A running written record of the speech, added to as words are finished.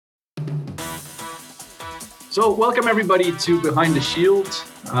So welcome everybody to Behind the Shield,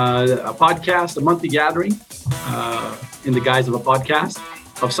 a podcast, a monthly gathering in the guise of a podcast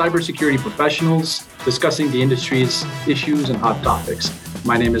of cybersecurity professionals discussing the industry's issues and hot topics.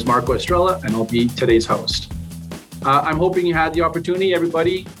 My name is Marco Estrella and I'll be today's host. I'm hoping you had the opportunity,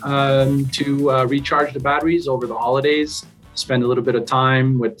 everybody, to recharge the batteries over the holidays, spend a little bit of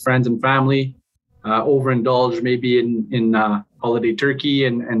time with friends and family, overindulge maybe in holiday turkey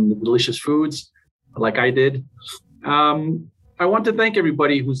and delicious foods like I did. I want to thank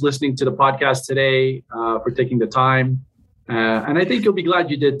everybody who's listening to the podcast today for taking the time. And I think you'll be glad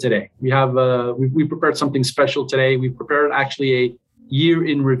you did today. We prepared something special today. We prepared actually a year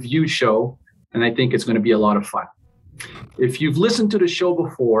in review show, and I think it's going to be a lot of fun. If you've listened to the show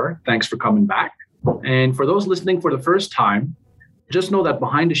before, thanks for coming back. And for those listening for the first time, just know that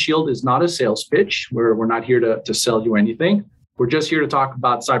Behind the Shield is not a sales pitch. We're not here to sell you anything. We're just here to talk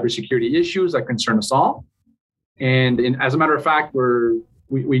about cybersecurity issues that concern us all. And as a matter of fact, we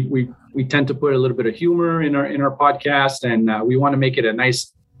tend to put a little bit of humor in our podcast, and we want to make it a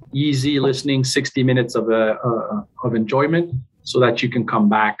nice, easy listening 60 minutes of enjoyment so that you can come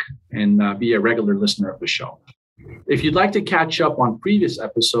back and be a regular listener of the show. If you'd like to catch up on previous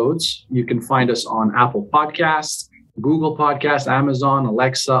episodes, you can find us on Apple Podcasts, Google Podcasts, Amazon,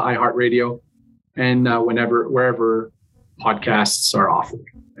 Alexa, iHeartRadio, and wherever podcasts are offered.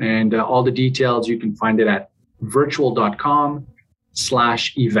 And all the details, you can find it at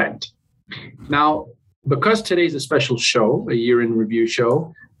virtual.com/event. Now, because today's a special show, a year in review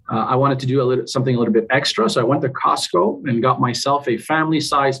show, I wanted to do something a little bit extra. So I went to Costco and got myself a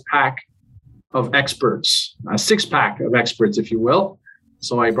family-sized pack of experts, a 6-pack of experts, if you will.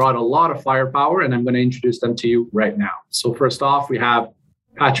 So I brought a lot of firepower, and I'm going to introduce them to you right now. So first off, we have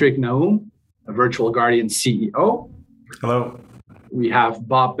Patrick Naum, a Virtual Guardian CEO. Hello. We have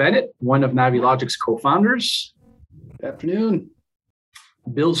Bob Bennett, one of Navilogic's co-founders. Good afternoon.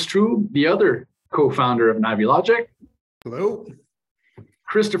 Bill Strube, the other co-founder of Navilogic. Hello.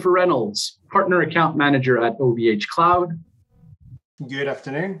 Christopher Reynolds, partner account manager at OVH Cloud. Good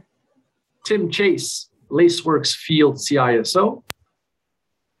afternoon. Tim Chase, Laceworks Field CISO.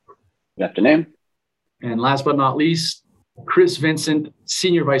 Good afternoon. And last but not least, Chris Vincent,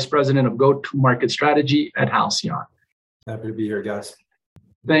 Senior Vice President of Go-to-Market Strategy at Halcyon. Happy to be here, guys.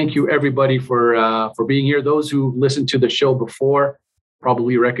 Thank you, everybody, for being here. Those who listened to the show before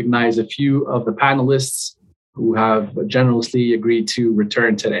probably recognize a few of the panelists who have generously agreed to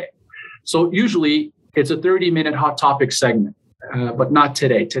return today. So usually it's a 30-minute hot topic segment, but not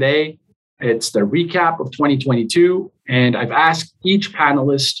today. Today, it's the recap of 2022, and I've asked each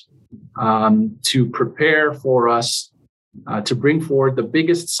panelist to prepare for us to bring forward the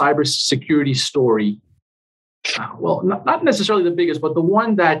biggest cybersecurity story. Well, not necessarily the biggest, but the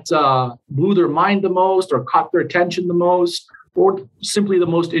one that blew their mind the most or caught their attention the most, or simply the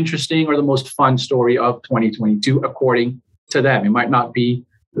most interesting or the most fun story of 2022, according to them. It might not be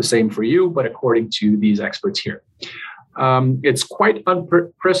the same for you, but according to these experts here. It's quite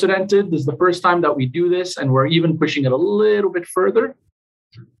unprecedented. This is the first time that we do this, and we're even pushing it a little bit further.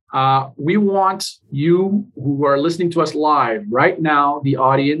 We want you who are listening to us live right now, the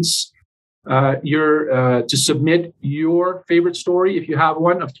audience, to submit your favorite story, if you have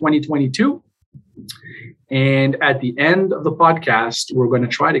one, of 2022. And at the end of the podcast, we're going to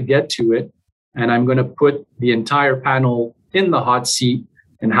try to get to it. And I'm going to put the entire panel in the hot seat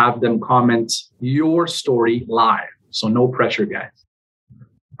and have them comment your story live. So no pressure, guys.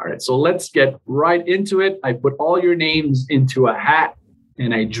 All right, so let's get right into it. I put all your names into a hat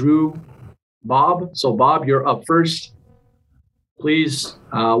and I drew Bob. So Bob, you're up first. Please,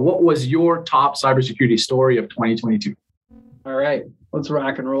 what was your top cybersecurity story of 2022? All right, let's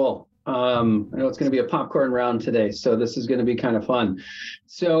rock and roll. I know it's going to be a popcorn round today, so this is going to be kind of fun.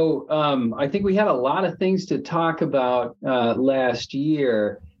 So I think we had a lot of things to talk about last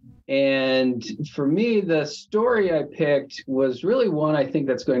year. And for me, the story I picked was really one I think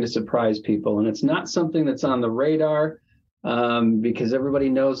that's going to surprise people. And it's not something that's on the radar because everybody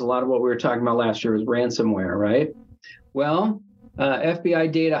knows a lot of what we were talking about last year was ransomware, right? Well,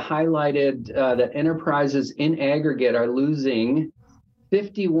 FBI data highlighted that enterprises in aggregate are losing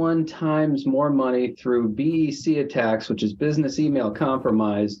 51 times more money through BEC attacks, which is business email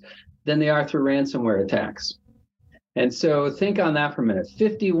compromise, than they are through ransomware attacks. And so think on that for a minute,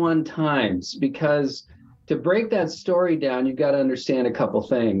 51 times, because to break that story down, you've got to understand a couple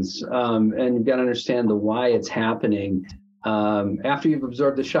things, and you've got to understand the why it's happening after you've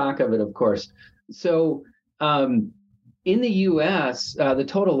absorbed the shock of it, of course. So in the U.S., the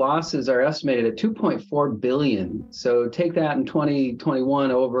total losses are estimated at 2.4 billion. So take that in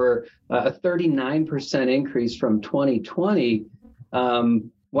 2021 over a 39% increase from 2020,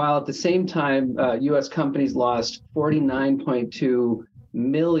 while at the same time, U.S. companies lost 49.2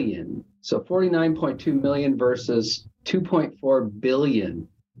 million. So 49.2 million versus 2.4 billion.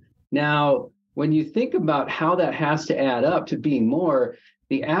 Now, when you think about how that has to add up to being more,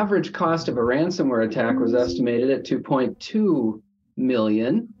 the average cost of a ransomware attack was estimated at 2.2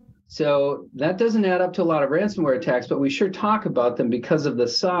 million. So that doesn't add up to a lot of ransomware attacks, but we sure talk about them because of the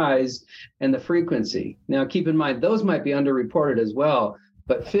size and the frequency. Now, keep in mind, those might be underreported as well,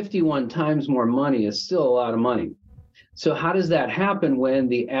 but 51 times more money is still a lot of money. So how does that happen when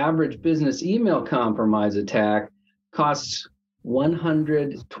the average business email compromise attack costs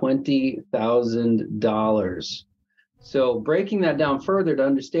 $120,000? So breaking that down further to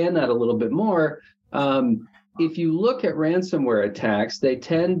understand that a little bit more, if you look at ransomware attacks, they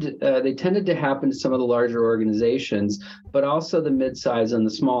tended to happen to some of the larger organizations, but also the midsize and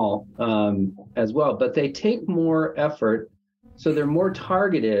the small as well. But they take more effort, so they're more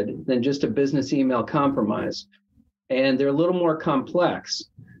targeted than just a business email compromise, and they're a little more complex.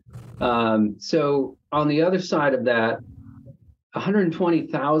 So on the other side of that,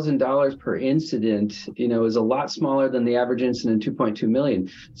 $120,000 per incident, is a lot smaller than the average incident, 2.2 million.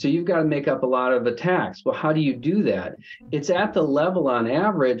 So you've got to make up a lot of attacks. Well, how do you do that? It's at the level on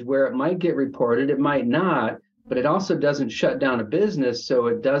average where it might get reported, it might not, but it also doesn't shut down a business, so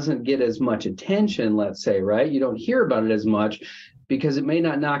it doesn't get as much attention, let's say, right? You don't hear about it as much because it may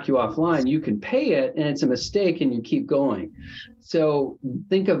not knock you offline. You can pay it and it's a mistake and you keep going. So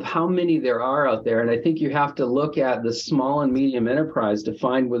think of how many there are out there. And I think you have to look at the small and medium enterprise to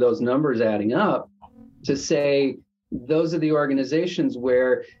find where those numbers adding up to say those are the organizations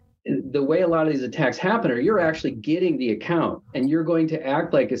where the way a lot of these attacks happen are you're actually getting the account and you're going to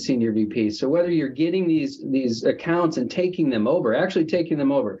act like a senior VP. So whether you're getting these accounts and taking them over, it's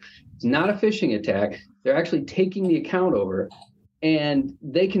not a phishing attack. They're actually taking the account over. And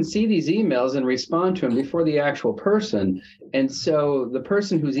they can see these emails and respond to them before the actual person. And so the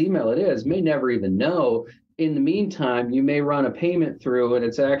person whose email it is may never even know. In the meantime, you may run a payment through and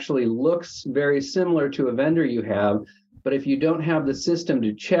it actually looks very similar to a vendor you have. But if you don't have the system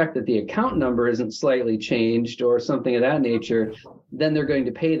to check that the account number isn't slightly changed or something of that nature, then they're going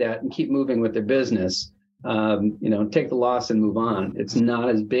to pay that and keep moving with their business. Take the loss and move on. It's not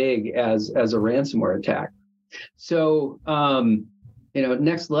as big as a ransomware attack. So,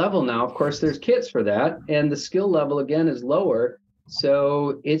 next level now, of course, there's kits for that. And the skill level, again, is lower.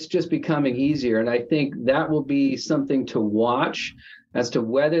 So it's just becoming easier. And I think that will be something to watch as to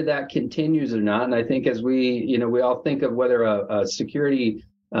whether that continues or not. And I think as we all think of whether a security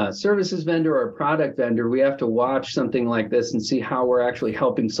services vendor or a product vendor, we have to watch something like this and see how we're actually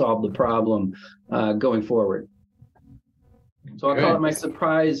helping solve the problem going forward. So I'll call it my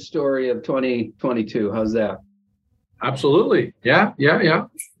surprise story of 2022. How's that? Absolutely. Yeah.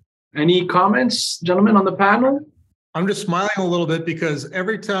 Any comments, gentlemen, on the panel? I'm just smiling a little bit because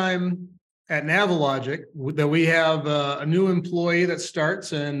every time at Navilogic that we have a new employee that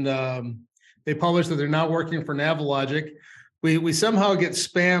starts and they publish that they're not working for Navilogic, we somehow get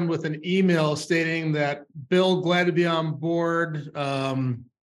spammed with an email stating that, Bill, glad to be on board. And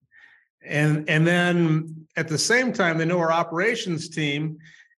then at the same time, they know our operations team,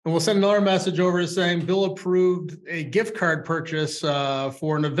 and we'll send another message over saying Bill approved a gift card purchase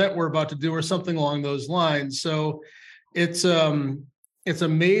for an event we're about to do or something along those lines. So it's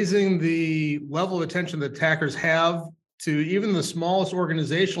amazing the level of attention that attackers have to even the smallest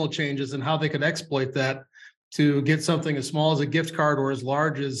organizational changes and how they can exploit that to get something as small as a gift card or as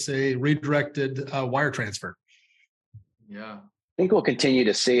large as a redirected wire transfer. Yeah. I think we'll continue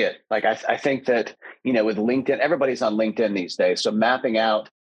to see it. Like I think that, with LinkedIn, everybody's on LinkedIn these days. So mapping out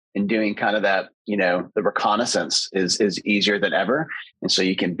and doing kind of that, the reconnaissance is easier than ever. And so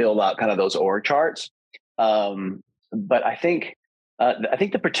you can build out kind of those org charts. But I think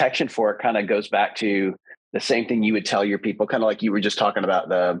the protection for it kind of goes back to the same thing you would tell your people, kind of like you were just talking about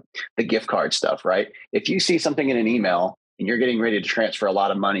the gift card stuff, right? If you see something in an email and you're getting ready to transfer a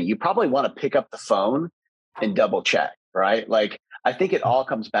lot of money, you probably want to pick up the phone and double check, right? Like, I think it all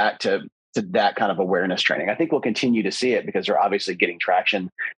comes back to that kind of awareness training. I think we'll continue to see it because they're obviously getting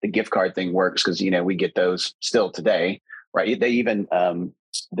traction. The gift card thing works because, we get those still today, right? They even,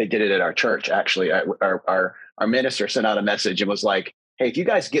 they did it at our church. Actually, our minister sent out a message and was like, hey, if you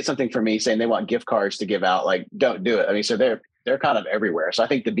guys get something from me saying they want gift cards to give out, like, don't do it. I mean, so they're kind of everywhere. So I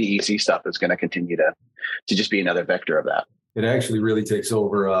think the BEC stuff is going to continue to just be another vector of that. It actually really takes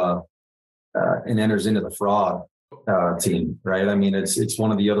over and enters into the fraud team, right? I mean, it's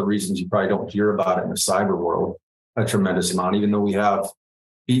one of the other reasons you probably don't hear about it in the cyber world a tremendous amount, even though we have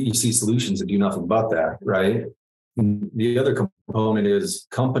BEC solutions that do nothing but that, right? The other component is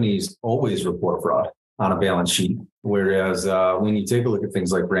companies always report fraud on a balance sheet, whereas when you take a look at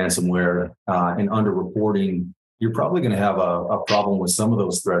things like ransomware and underreporting, you're probably going to have a problem with some of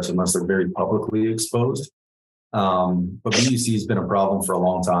those threats unless they're very publicly exposed. But BEC has been a problem for a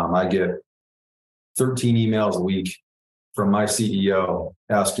long time. I get 13 emails a week from my CEO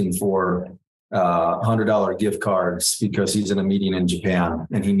asking for $100 gift cards because he's in a meeting in Japan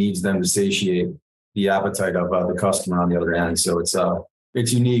and he needs them to satiate the appetite of the customer on the other end. So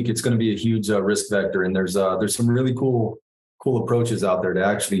it's unique. It's going to be a huge risk vector, and there's some really cool approaches out there to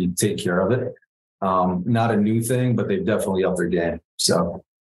actually take care of it. Not a new thing, but they've definitely upped their game. So.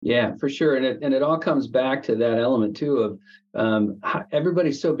 Yeah, for sure. And it all comes back to that element too of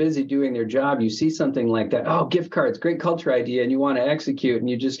everybody's so busy doing their job. You see something like that, oh, gift cards, great culture idea, and you want to execute, and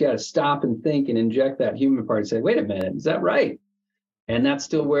you just got to stop and think and inject that human part and say, wait a minute, is that right? And that's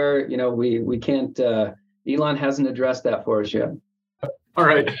still where, we can't, Elon hasn't addressed that for us yet. All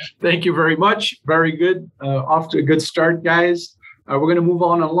right. Thank you very much. Very good. Off to a good start, guys. We're going to move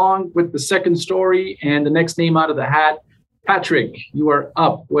on along with the second story and the next name out of the hat. Patrick, you are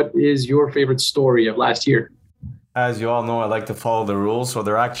up. What is your favorite story of last year? As you all know, I like to follow the rules. So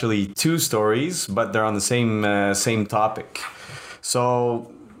there are actually two stories, but they're on the same topic.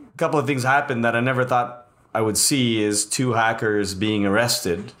 So a couple of things happened that I never thought I would see is two hackers being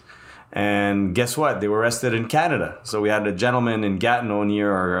arrested. And guess what? They were arrested in Canada. So we had a gentleman in Gatineau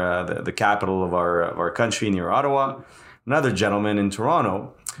near the capital of our country, near Ottawa. Another gentleman in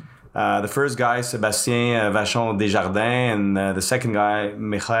Toronto. The first guy, Sébastien Vachon Desjardins, and the second guy,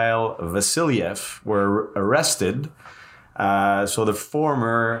 Mikhail Vassiliev, were arrested. So the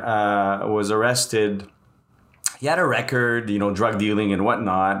former was arrested. He had a record, drug dealing and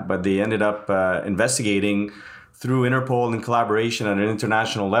whatnot, but they ended up investigating through Interpol in collaboration at an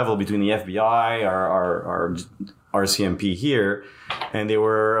international level between the FBI, our RCMP here, and they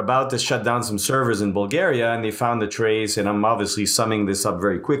were about to shut down some servers in Bulgaria, and they found the trace, and I'm obviously summing this up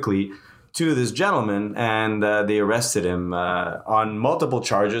very quickly, to this gentleman, and they arrested him on multiple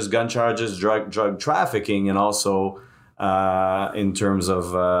charges, gun charges, drug trafficking, and also in terms of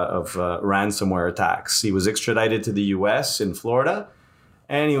ransomware attacks. He was extradited to the US in Florida,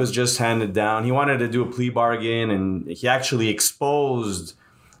 and he was just handed down. He wanted to do a plea bargain, and he actually exposed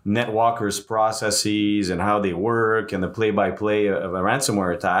NetWalker's processes and how they work and the play-by-play of a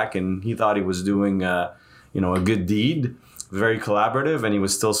ransomware attack. And he thought he was doing, a good deed, very collaborative, and he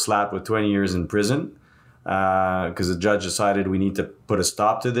was still slapped with 20 years in prison because the judge decided we need to put a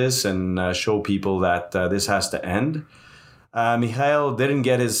stop to this and show people that this has to end. Mikhail didn't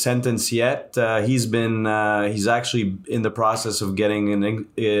get his sentence yet. He's actually in the process of getting an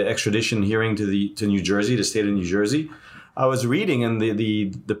extradition hearing to New Jersey, the state of New Jersey. I was reading, and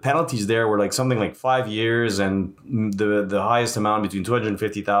the penalties there were something like 5 years, and the highest amount between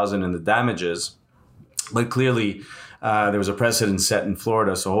 $250,000 and the damages. But clearly, there was a precedent set in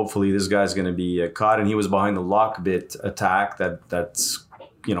Florida, so hopefully this guy's going to be caught. And he was behind the Lockbit attack. That's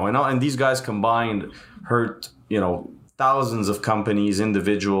and these guys combined hurt thousands of companies,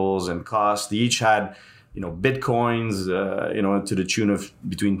 individuals, and cost. They each had bitcoins, to the tune of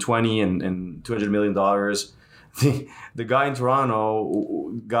between $20 and $200 million. The guy in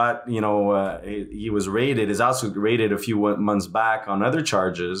Toronto got, he was raided, is also raided a few months back on other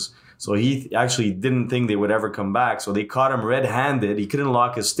charges. So he actually didn't think they would ever come back. So they caught him red-handed. He couldn't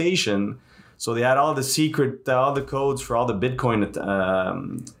lock his station. So they had all the codes for all the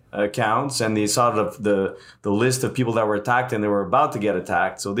Bitcoin accounts, and they saw the list of people that were attacked and they were about to get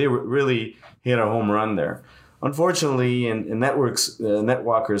attacked. So they really hit a home run there. Unfortunately, in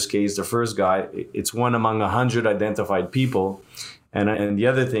NetWalker's case, the first guy, it's one among 100 identified people. And the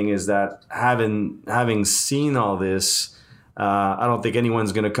other thing is that having seen all this, I don't think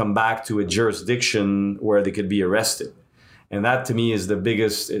anyone's going to come back to a jurisdiction where they could be arrested. And that to me is the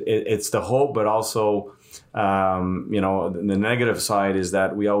biggest, it's the hope, but also, the negative side is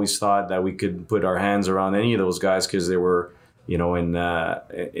that we always thought that we could put our hands around any of those guys because they were,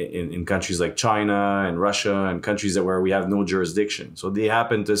 in countries like China and Russia and countries where we have no jurisdiction. So they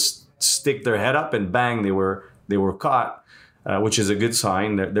happened to stick their head up and bang, they were caught, which is a good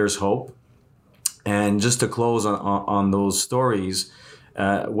sign that there's hope. And just to close on those stories,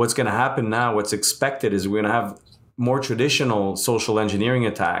 what's going to happen now, what's expected is we're going to have more traditional social engineering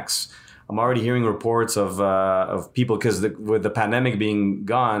attacks I'm already hearing reports of people, because with the pandemic being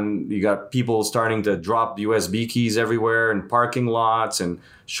gone, you got people starting to drop USB keys everywhere in parking lots and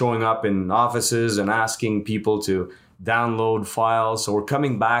showing up in offices and asking people to download files. So we're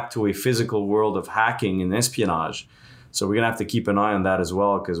coming back to a physical world of hacking and espionage. So we're gonna have to keep an eye on that as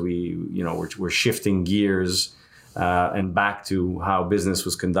well, because we're shifting gears and back to how business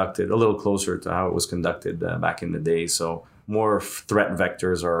was conducted, a little closer to how it was conducted back in the day. So more threat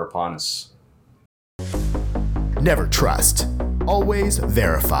vectors are upon us. Never trust. Always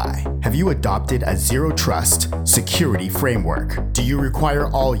verify. Have you adopted a zero trust security framework? Do you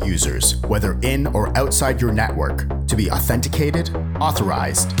require all users, whether in or outside your network, to be authenticated,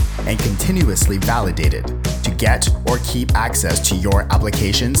 authorized, and continuously validated to get or keep access to your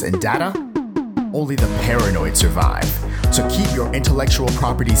applications and data? Only the paranoid survive. So keep your intellectual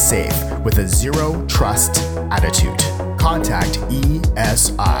property safe with a zero trust attitude. Contact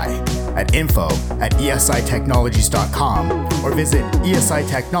ESI at info@esitechnologies.com or visit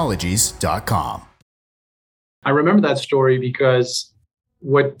esitechnologies.com. I remember that story because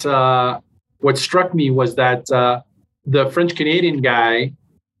what struck me was that the French Canadian guy,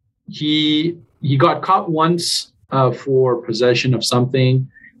 he got caught once for possession of something,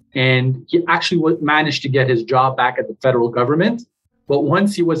 and he actually managed to get his job back at the federal government. But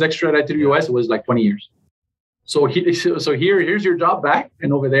once he was extradited to the US, it was like 20 years. So here's your job back,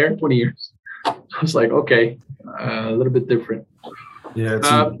 and over there, 20 years. I was like, okay, a little bit different.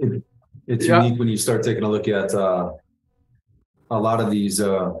 Yeah, it's unique when you start taking a look at a lot of these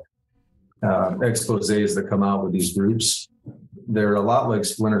exposés that come out with these groups. They're a lot like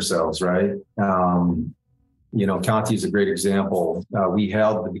splinter cells, right? Conti is a great example. We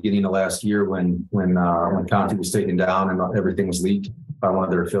held at the beginning of last year when Conti was taken down and everything was leaked by one of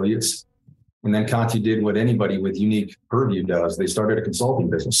their affiliates. And then Conti did what anybody with unique purview does. They started a consulting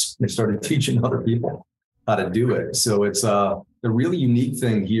business. They started teaching other people how to do it. So it's the really unique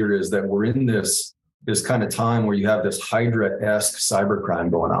thing here is that we're in this kind of time where you have this Hydra-esque cybercrime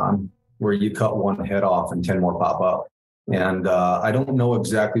going on, where you cut one head off and 10 more pop up. And I don't know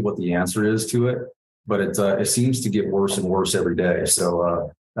exactly what the answer is to it, but it seems to get worse and worse every day.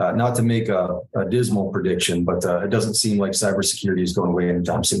 So not to make a dismal prediction, but it doesn't seem like cybersecurity is going away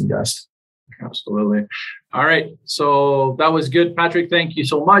anytime soon, guys. Absolutely. All right. So that was good, Patrick. Thank you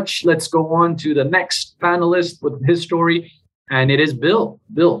so much. Let's go on to the next panelist with his story, and it is Bill.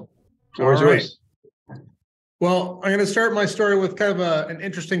 Bill, floor is yours. Well, I'm going to start my story with kind of an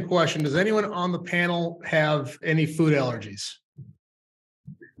interesting question. Does anyone on the panel have any food allergies?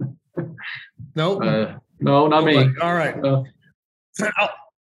 No? No, not me. All right.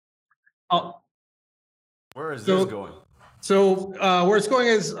 Where is this going? So where it's going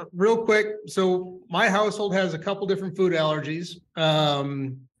is real quick. So my household has a couple different food allergies,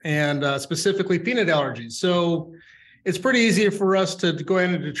 and specifically peanut allergies. So it's pretty easy for us to go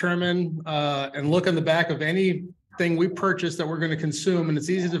in and determine and look on the back of anything we purchase that we're going to consume. And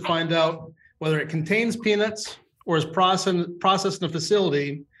it's easy to find out whether it contains peanuts or is processed in a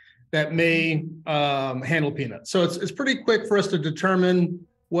facility that may handle peanuts. So it's pretty quick for us to determine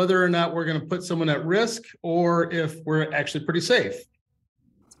whether or not we're going to put someone at risk or if we're actually pretty safe.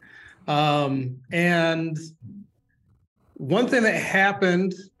 And one thing that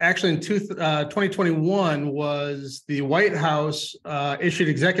happened actually in 2021 was the White House issued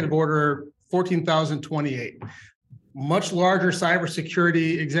Executive Order 14,028, much larger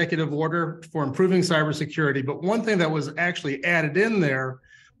cybersecurity executive order for improving cybersecurity. But one thing that was actually added in there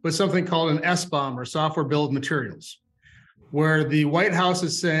was something called an SBOM, or software bill of materials, where the White House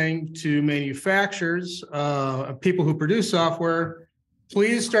is saying to manufacturers, people who produce software,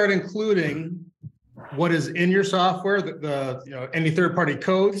 please start including what is in your software, any third-party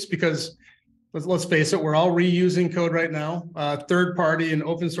codes, because let's face it, we're all reusing code right now. Third-party and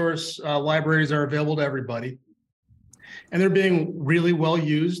open source libraries are available to everybody, and they're being really well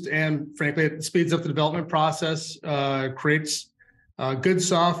used. And frankly, it speeds up the development process, creates good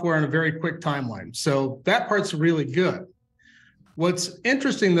software in a very quick timeline. So that part's really good. What's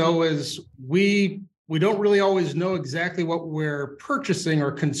interesting, though, is we don't really always know exactly what we're purchasing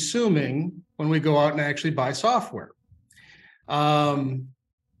or consuming when we go out and actually buy software.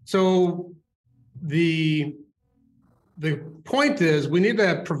 So the point is we need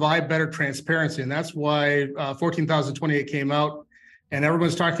to provide better transparency, and that's why 14,028 came out, and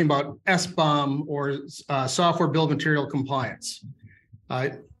everyone's talking about SBOM, or software bill of material compliance.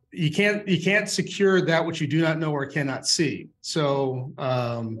 You can't secure that which you do not know or cannot see. So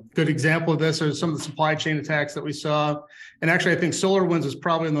good example of this are some of the supply chain attacks that we saw. And actually, I think SolarWinds was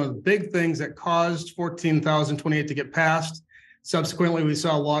probably one of the big things that caused 14,028 to get passed. Subsequently, we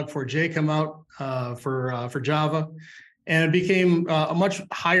saw Log4j come out for Java, and it became a much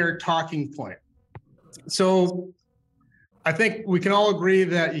higher talking point. So I think we can all agree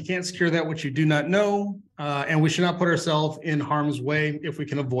that you can't secure that which you do not know, and we should not put ourselves in harm's way if we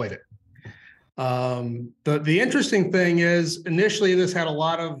can avoid it. The interesting thing is, initially this had a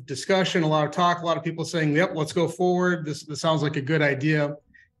lot of discussion, a lot of talk, a lot of people saying, yep, let's go forward. This sounds like a good idea,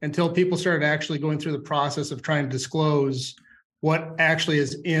 until people started actually going through the process of trying to disclose what actually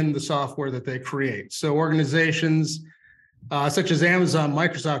is in the software that they create. So organizations such as Amazon,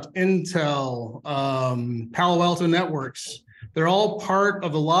 Microsoft, Intel, Palo Alto Networks, they're all part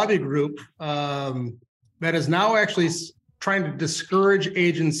of the lobby group that is now actually trying to discourage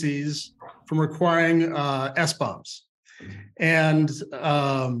agencies from requiring SBOMs. And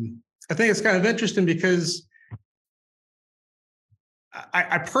I think it's kind of interesting because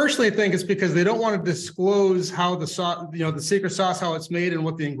I personally think it's because they don't want to disclose how the secret sauce, how it's made and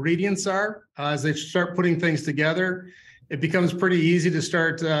what the ingredients are. As they start putting things together, it becomes pretty easy to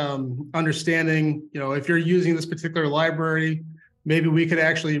start understanding, if you're using this particular library, maybe we could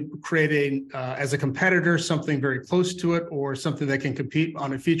actually create as a competitor, something very close to it, or something that can compete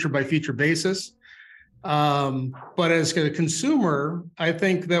on a feature by feature basis. But as a consumer, I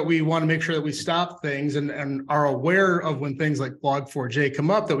think that we want to make sure that we stop things and are aware of when things like Log4j come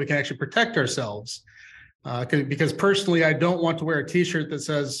up, that we can actually protect ourselves. Because personally, I don't want to wear a t-shirt that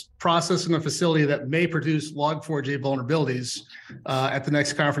says process in a facility that may produce Log4j vulnerabilities at the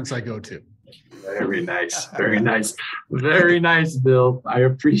next conference I go to. Very nice. Very nice. Very nice, Bill. I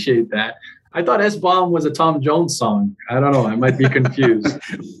appreciate that. I thought SBOM was a Tom Jones song. I don't know. I might be confused.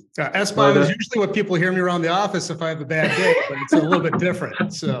 SBOM is usually what people hear me around the office if I have a bad day, but it's a little bit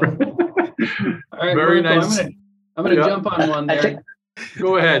different. So, all right, very Marco, nice. I'm going to jump on one there.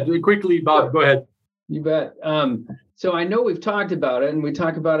 Go ahead. Quickly, Bob, go ahead. You bet. So I know we've talked about it, and we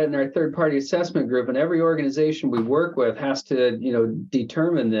talk about it in our third-party assessment group, and every organization we work with has to,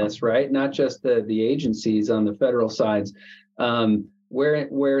 determine this, right? Not just the agencies on the federal sides,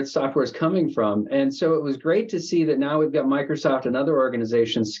 where software is coming from. And so it was great to see that now we've got Microsoft and other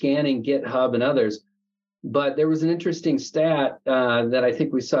organizations scanning GitHub and others. But there was an interesting stat that I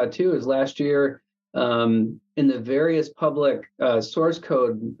think we saw too, is last year in the various public source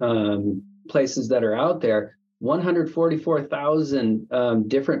code places that are out there, 144,000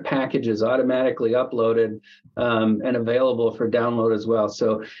 different packages automatically uploaded and available for download as well.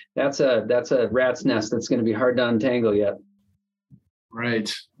 So that's a rat's nest that's going to be hard to untangle yet.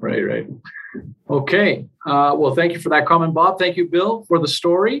 Right. Okay. Well, thank you for that comment, Bob. Thank you, Bill, for the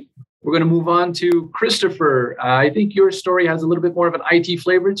story. We're going to move on to Christopher. I think your story has a little bit more of an IT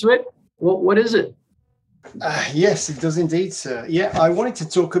flavor to it. What is it? Yes, it does indeed, sir. Yeah, I wanted to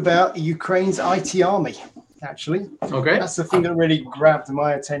talk about Ukraine's IT army, actually. Okay. That's the thing that really grabbed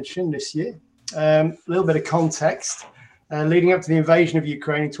my attention this year. A little bit of context. Leading up to the invasion of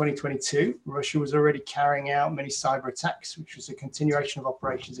Ukraine in 2022, Russia was already carrying out many cyber attacks, which was a continuation of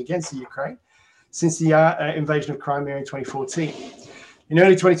operations against the Ukraine since the invasion of Crimea in 2014. In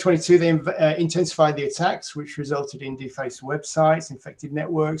early 2022, they intensified the attacks, which resulted in defaced websites, infected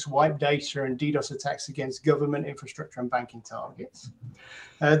networks, wiped data, and DDoS attacks against government infrastructure and banking targets.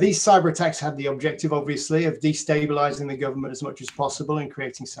 These cyber attacks had the objective, obviously, of destabilizing the government as much as possible and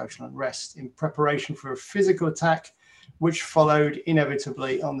creating social unrest in preparation for a physical attack, which followed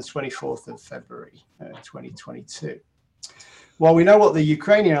inevitably on the 24th of February, 2022. While we know what the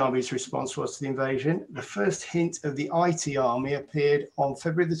Ukrainian army's response was to the invasion, the first hint of the IT army appeared on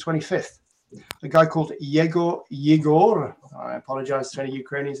February the 25th. A guy called Yegor, I apologize to any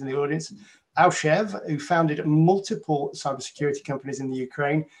Ukrainians in the audience, Alshev, who founded multiple cybersecurity companies in the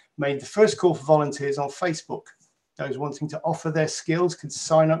Ukraine, made the first call for volunteers on Facebook. Those wanting to offer their skills could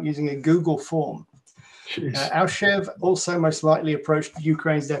sign up using a Google form. Alshev also most likely approached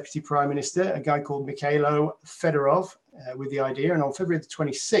Ukraine's deputy prime minister, a guy called Mikhailo Fedorov, with the idea. And on February the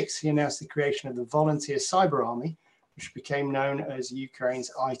 26th, he announced the creation of the Volunteer Cyber Army, which became known as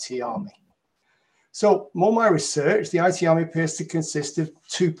Ukraine's IT Army. So, more my research, the IT Army appears to consist of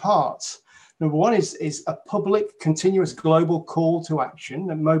two parts. Number one is a public, continuous global call to action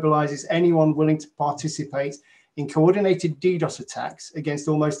that mobilizes anyone willing to participate in coordinated DDoS attacks against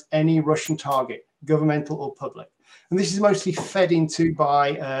almost any Russian target, governmental or public. And this is mostly fed into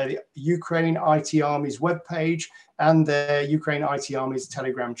by the Ukraine IT Army's webpage and the Ukraine IT Army's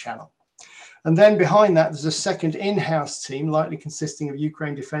Telegram channel. And then behind that, there's a second in-house team, likely consisting of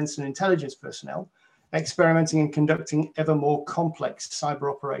Ukraine defense and intelligence personnel, experimenting and conducting ever more complex cyber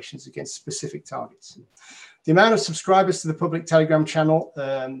operations against specific targets. The amount of subscribers to the public Telegram channel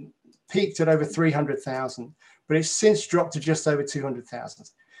peaked at over 300,000. but it's since dropped to just over 200,000.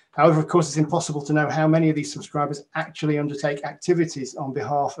 However, of course, it's impossible to know how many of these subscribers actually undertake activities on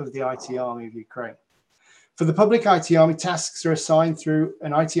behalf of the IT Army of Ukraine. For the public IT Army, tasks are assigned through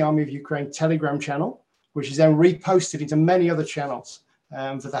an IT Army of Ukraine Telegram channel, which is then reposted into many other channels.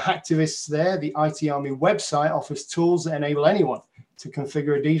 For the hacktivists there, the IT Army website offers tools that enable anyone to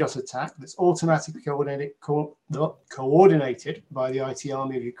configure a DDoS attack that's automatically coordinated by the IT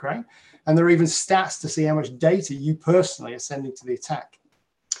Army of Ukraine. And there are even stats to see how much data you personally are sending to the attack.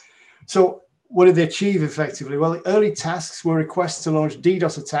 So what did they achieve effectively? Well, the early tasks were requests to launch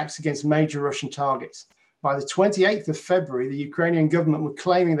DDoS attacks against major Russian targets. By the 28th of February, the Ukrainian government were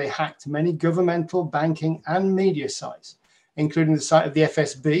claiming they hacked many governmental, banking, and media sites, including the site of the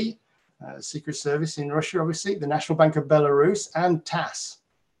FSB, Secret Service in Russia, obviously, the National Bank of Belarus, and TASS,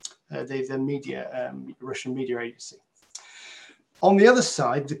 the media, Russian media agency. On the other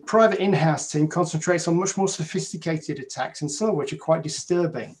side, the private in-house team concentrates on much more sophisticated attacks, and some of which are quite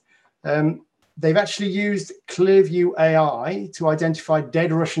disturbing. They've actually used Clearview AI to identify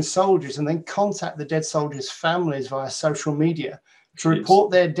dead Russian soldiers and then contact the dead soldiers' families via social media to report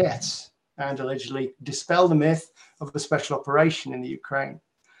their deaths and allegedly dispel the myth of a special operation in the Ukraine.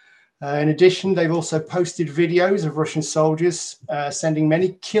 In addition, they've also posted videos of Russian soldiers sending many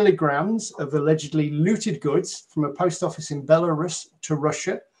kilograms of allegedly looted goods from a post office in Belarus to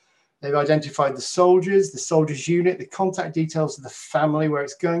Russia. They've identified the soldiers' unit, the contact details of the family where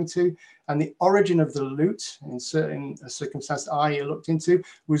it's going to, and the origin of the loot in certain circumstances I looked into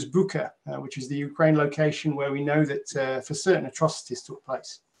was Bucha, which is the Ukraine location where we know that for certain atrocities took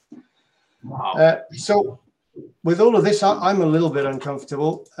place. Wow. So with all of this, I'm a little bit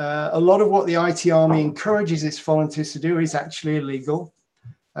uncomfortable. A lot of what the IT Army encourages its volunteers to do is actually illegal,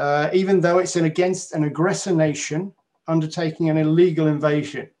 even though it's against an aggressor nation undertaking an illegal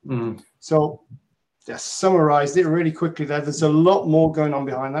invasion. So just summarized it really quickly there. There's a lot more going on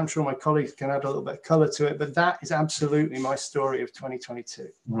behind that. I'm sure my colleagues can add a little bit of color to it, but that is absolutely my story of 2022.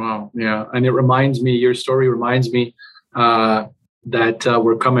 Wow. Yeah. And it reminds me, your story reminds me that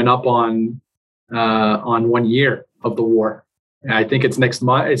we're coming up on 1 year of the war. I think it's next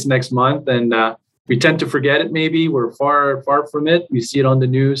month. And we tend to forget it. Maybe we're far from it. We see it on the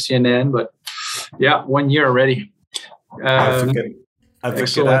news, CNN, but yeah, 1 year already. I think I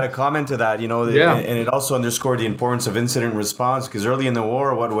could add a comment to that, and it also underscored the importance of incident response, because early in the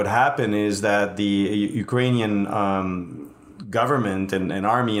war, what would happen is that the Ukrainian government and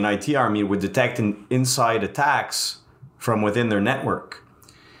army and IT army would detect inside attacks from within their network.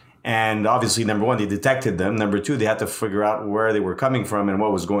 And obviously, number one, they detected them. Number two, they had to figure out where they were coming from and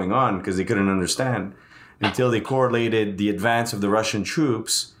what was going on, because they couldn't understand until they correlated the advance of the Russian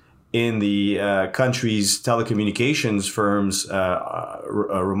troops in the country's telecommunications firms'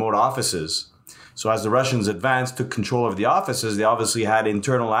 remote offices. So as the Russians advanced, took control of the offices, they obviously had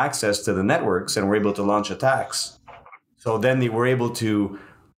internal access to the networks and were able to launch attacks. So then they were able to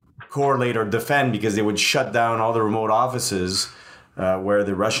correlate or defend, because they would shut down all the remote offices where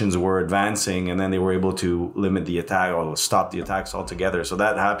the Russians were advancing, and then they were able to limit the attack or stop the attacks altogether. So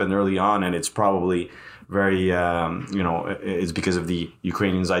that happened early on, and it's probably very, it's because of the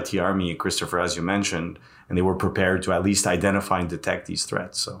Ukrainians' IT army, Christopher, as you mentioned, and they were prepared to at least identify and detect these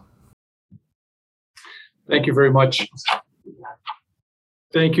threats. So, thank you very much.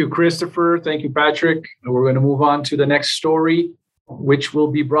 Thank you, Christopher. Thank you, Patrick. And we're going to move on to the next story, which will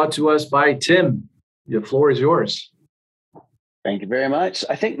be brought to us by Tim. The floor is yours. Thank you very much.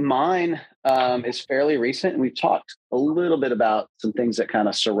 I think mine is fairly recent. We've talked a little bit about some things that kind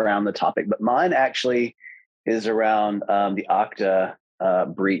of surround the topic, but mine actually is around the Okta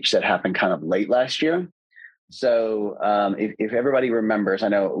breach that happened kind of late last year. So if everybody remembers, I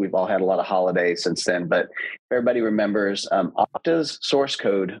know we've all had a lot of holidays since then, but if everybody remembers, Okta's source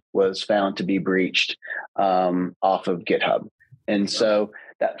code was found to be breached off of GitHub. And so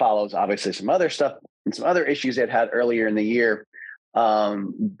that follows obviously some other stuff and some other issues they'd had earlier in the year.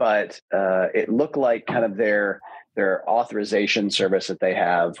 But it looked like kind of their authorization service that they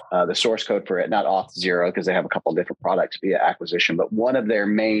have, the source code for it, not Auth0, because they have a couple of different products via acquisition, but one of their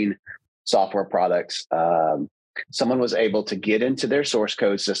main software products, someone was able to get into their source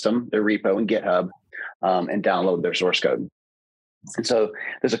code system, their repo in GitHub, and download their source code. And so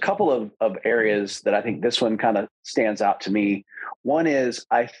there's a couple of areas that I think this one kind of stands out to me. One is,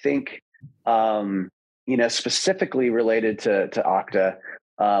 I think, specifically related to Okta,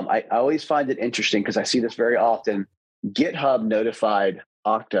 I always find it interesting because I see this very often. GitHub notified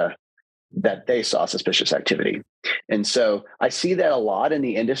Okta that they saw suspicious activity. And so I see that a lot in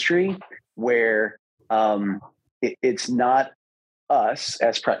the industry where it's not us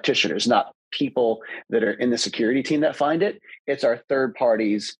as practitioners, not people that are in the security team that find it. It's our third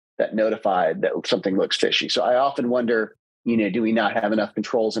parties that notified that something looks fishy. So I often wonder, do we not have enough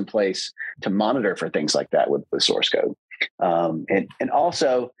controls in place to monitor for things like that with source code? And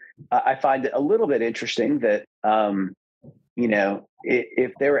also, I find it a little bit interesting that,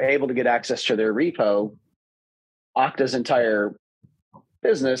 if they were able to get access to their repo, Okta's entire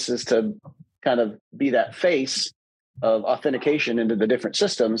business is to kind of be that face of authentication into the different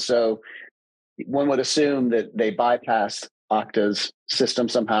systems. So one would assume that they bypassed Okta's system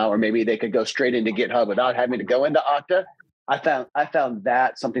somehow, or maybe they could go straight into GitHub without having to go into Okta. I found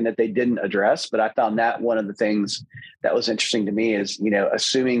that something that they didn't address, but I found that one of the things that was interesting to me is,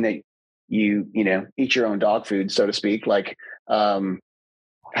 assuming that you eat your own dog food, so to speak, like,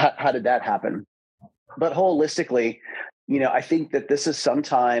 how did that happen? But holistically, I think that this is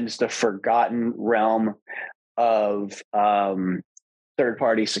sometimes the forgotten realm of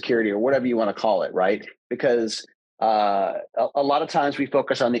third-party security, or whatever you want to call it, right? Because a lot of times we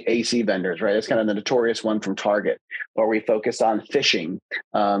focus on the AC vendors, right? It's kind of the notorious one from Target, or we focus on phishing.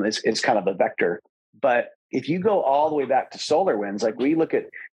 It's kind of a vector. But if you go all the way back to SolarWinds, like we look at,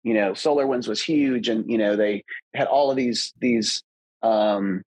 SolarWinds was huge, and they had all of these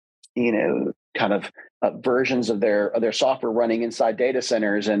kind of versions of their software running inside data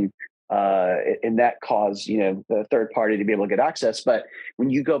centers, and that caused the third party to be able to get access. But when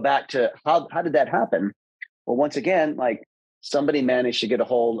you go back to how did that happen? Well, once again, like somebody managed to get a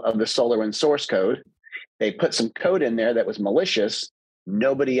hold of the SolarWinds source code. They put some code in there that was malicious.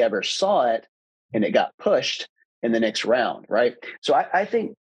 Nobody ever saw it, and it got pushed in the next round, right? So I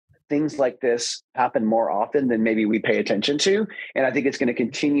think things like this happen more often than maybe we pay attention to. And I think it's going to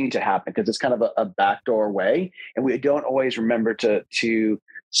continue to happen because it's kind of a backdoor way. And we don't always remember to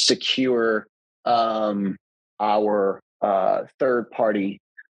secure our third-party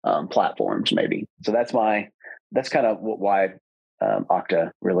platforms, maybe. So that's kind of why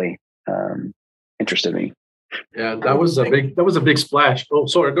Okta really interested me. Yeah, that was a big splash. Oh,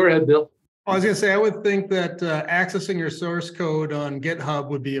 sorry. Go ahead, Bill. I was going to say, I would think that accessing your source code on GitHub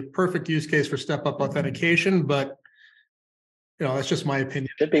would be a perfect use case for step-up authentication, but that's just my opinion.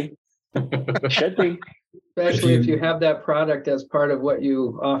 Should be. Should be. Especially if you have that product as part of what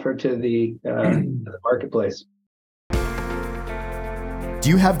you offer to the marketplace. Do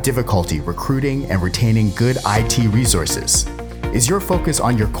you have difficulty recruiting and retaining good IT resources? Is your focus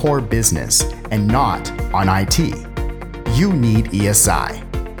on your core business and not on IT? You need ESI.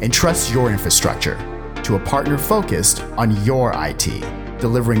 Entrust your infrastructure to a partner focused on your IT,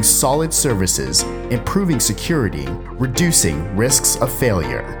 delivering solid services, improving security, reducing risks of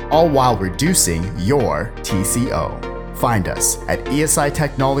failure, all while reducing your TCO. Find us at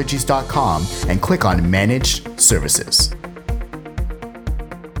esitechnologies.com and click on Managed Services.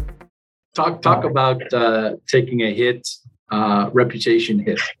 Talk about taking a hit, reputation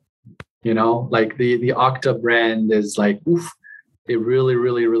hit. Like the Okta brand is like, oof. It really,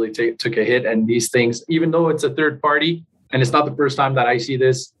 really, really took a hit. And these things, even though it's a third party, and it's not the first time that I see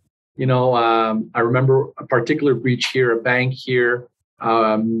this, I remember a particular breach here, a bank here,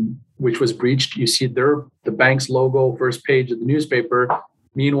 which was breached. You see the bank's logo, first page of the newspaper.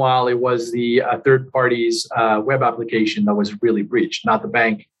 Meanwhile, it was the third party's web application that was really breached, not the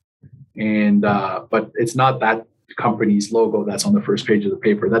bank. And but it's not that company's logo that's on the first page of the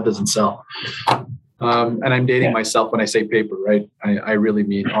paper. That doesn't sell. And I'm dating myself when I say paper, right? I really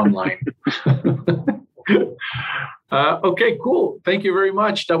mean online. Okay, cool. Thank you very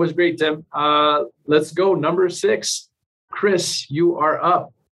much. That was great, Tim. Let's go. Number 6. Chris, you are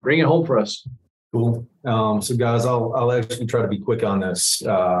up. Bring it home for us. Cool. So guys, I'll actually try to be quick on this.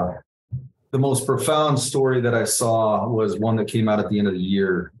 The most profound story that I saw was one that came out at the end of the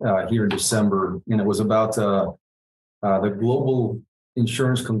year here in December, and it was about the global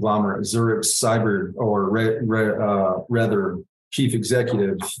insurance conglomerate Zurich Cyber, or rather chief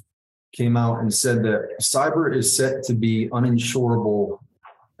executive, came out and said that cyber is set to be uninsurable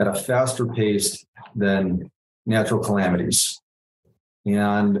at a faster pace than natural calamities.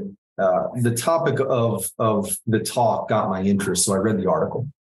 And the topic of the talk got my interest, so I read the article.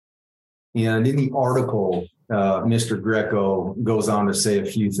 And in the article, Mr. Greco goes on to say a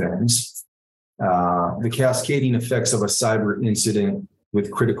few things. The cascading effects of a cyber incident with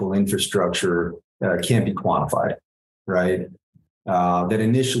critical infrastructure can't be quantified, right? That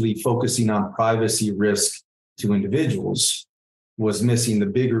initially focusing on privacy risk to individuals was missing the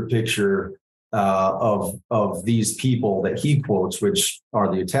bigger picture of these people that he quotes, which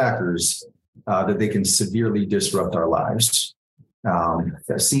are the attackers, that they can severely disrupt our lives.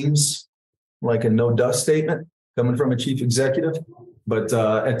 That seems like a no dust statement coming from a chief executive. But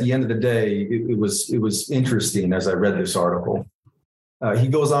at the end of the day, it was interesting as I read this article. He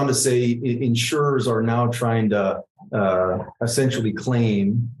goes on to say insurers are now trying to essentially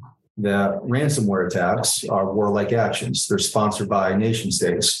claim that ransomware attacks are warlike actions. They're sponsored by nation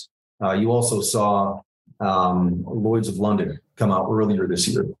states. You also saw Lloyd's of London come out earlier this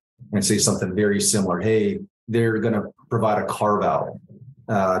year and say something very similar. Hey, they're going to provide a carve out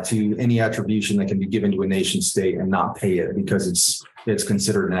to any attribution that can be given to a nation state and not pay it because it's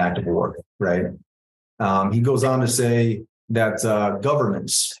considered an act of war, right? He goes on to say that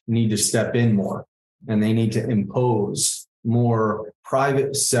governments need to step in more and they need to impose more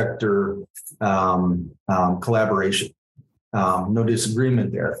private sector collaboration. No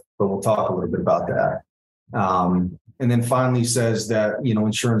disagreement there, but we'll talk a little bit about that. And then finally says that,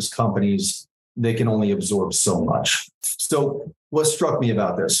 insurance companies, they can only absorb so much. So what struck me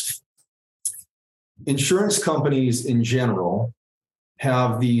about this? Insurance companies in general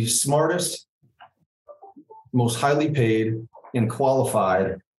have the smartest, most highly paid and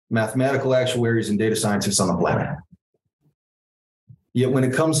qualified mathematical actuaries and data scientists on the planet. Yet when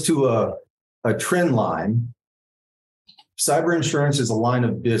it comes to a trend line, cyber insurance is a line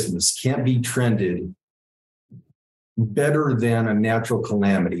of business, can't be trended better than a natural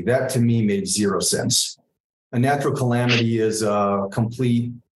calamity. That to me made zero sense. A natural calamity is a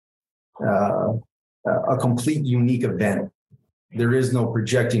complete unique event. There is no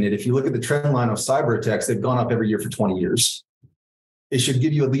projecting it. If you look at the trend line of cyber attacks, they've gone up every year for 20 years. It should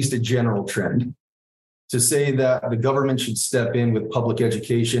give you at least a general trend. To say that the government should step in with public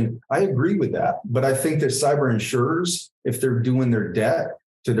education, I agree with that. But I think that cyber insurers, if they're doing their debt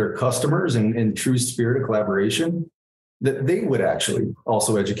to their customers in true spirit of collaboration, that they would actually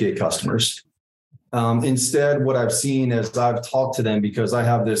also educate customers. Instead, what I've seen as I've talked to them, because I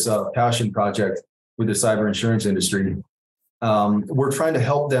have this passion project with the cyber insurance industry, we're trying to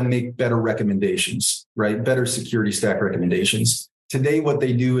help them make better recommendations, right? Better security stack recommendations. Today, what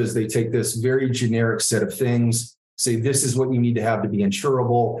they do is they take this very generic set of things, say, this is what you need to have to be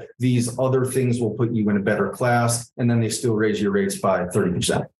insurable. These other things will put you in a better class. And then they still raise your rates by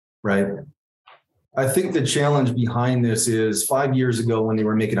 30%, right? I think the challenge behind this is 5 years ago when they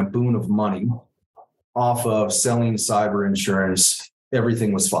were making a boon of money off of selling cyber insurance,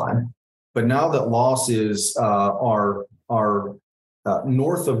 everything was fine. But now that losses are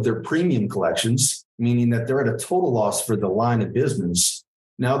north of their premium collections, meaning that they're at a total loss for the line of business,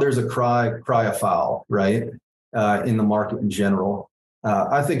 now there's a cry of foul, right, in the market in general.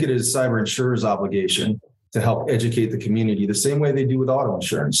 I think it is cyber insurers' obligation to help educate the community the same way they do with auto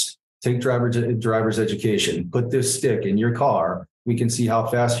insurance. Take driver's education, put this stick in your car. We can see how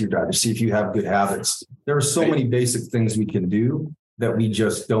fast you drive to see if you have good habits. There are so many basic things we can do that we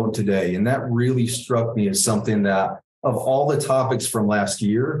just don't today. And that really struck me as something that, of all the topics from last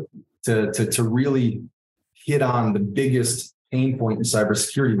year, to really hit on the biggest pain point in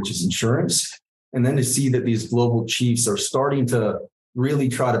cybersecurity, which is insurance. And then to see that these global chiefs are starting to really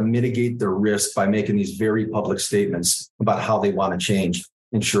try to mitigate their risk by making these very public statements about how they want to change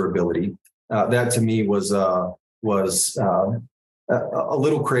insurability. That to me was a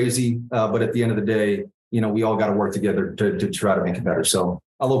little crazy, but at the end of the day, we all got to work together to try to make it better. So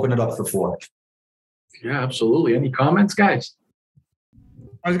I'll open it up for the floor. Yeah, absolutely. Any comments, guys?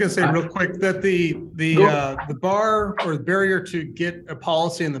 I was going to say real quick that the bar or the barrier to get a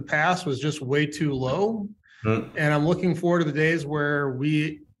policy in the past was just way too low. And I'm looking forward to the days where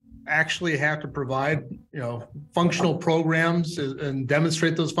we actually have to provide, functional programs and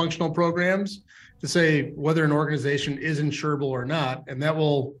demonstrate those functional programs to say whether an organization is insurable or not. And that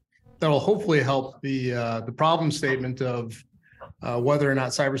will hopefully help the problem statement of whether or not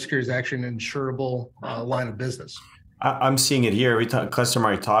cybersecurity is actually an insurable line of business. I'm seeing it here. Every customer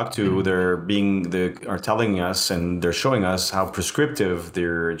I talk to, are telling us and they're showing us how prescriptive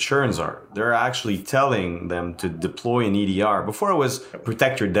their insurance are. They're actually telling them to deploy an EDR. Before it was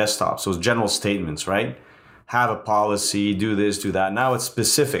protect your desktop, so it's general statements, right? Have a policy, do this, do that. Now it's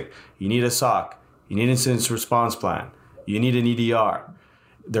specific. You need a SOC. You need an incident response plan. You need an EDR.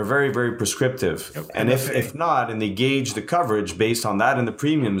 They're very, very prescriptive. Yep. And if not, and they gauge the coverage based on that and the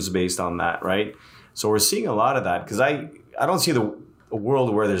premiums based on that, right? So we're seeing a lot of that because I don't see a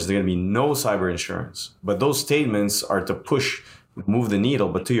world where there's going to be no cyber insurance. But those statements are to move the needle.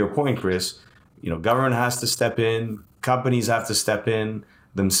 But to your point, Chris, government has to step in, companies have to step in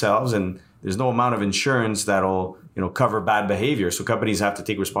themselves, and there's no amount of insurance that'll cover bad behavior. So companies have to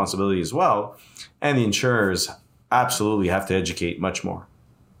take responsibility as well, and the insurers absolutely have to educate much more.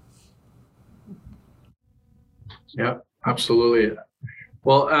 Yeah, absolutely.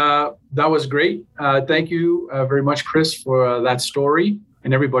 Well, that was great. Thank you very much, Chris, for that story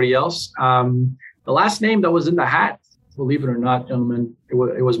and everybody else. The last name that was in the hat, believe it or not, gentlemen,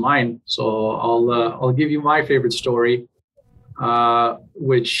 it was mine. So I'll give you my favorite story,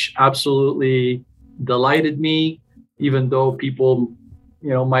 which absolutely delighted me, even though people,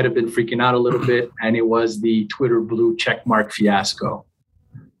 might have been freaking out a little bit. And it was the Twitter blue checkmark fiasco.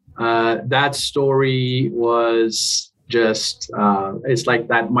 That story was just, it's like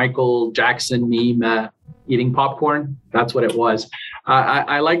that Michael Jackson meme, eating popcorn. That's what it was.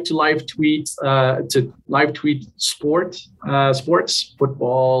 I like to live tweet sports,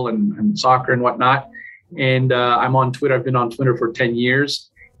 football and soccer and whatnot. And I'm on Twitter. I've been on Twitter for 10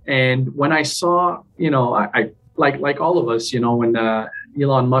 years. And when I saw, I like all of us, when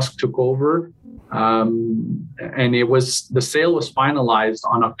Elon Musk took over, and the sale was finalized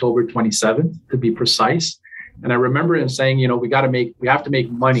on October 27th, to be precise. And I remember him saying, we have to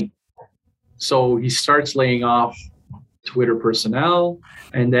make money. So he starts laying off Twitter personnel.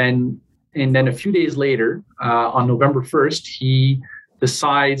 And then a few days later, on November 1st, he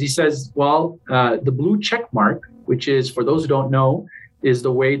says, the blue check mark, which is, for those who don't know, is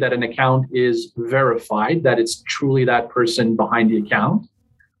the way that an account is verified, that it's truly that person behind the account,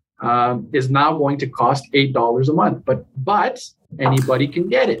 is now going to cost $8 a month. But anybody can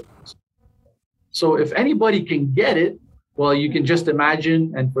get it. So if anybody can get it, well, you can just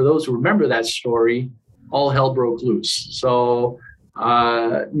imagine, and for those who remember that story, all hell broke loose. So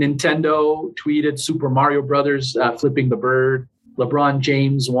Nintendo tweeted Super Mario Brothers flipping the bird. LeBron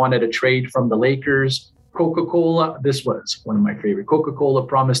James wanted a trade from the Lakers. Coca-Cola, this was one of my favorite. Coca-Cola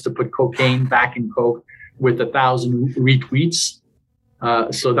promised to put cocaine back in Coke with 1,000 retweets.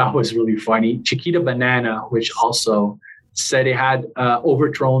 So that was really funny. Chiquita Banana, which also said it had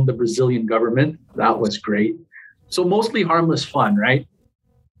overthrown the Brazilian government. That was great. So mostly harmless fun, right?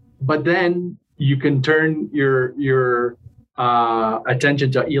 But then you can turn your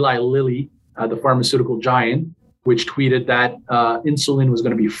attention to Eli Lilly, the pharmaceutical giant, which tweeted that insulin was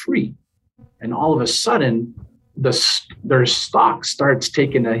going to be free. And all of a sudden, their stock starts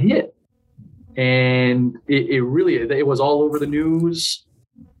taking a hit. And it was all over the news.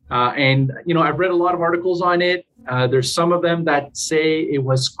 And, I've read a lot of articles on it. There's some of them that say it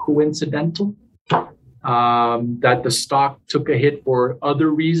was coincidental, that the stock took a hit for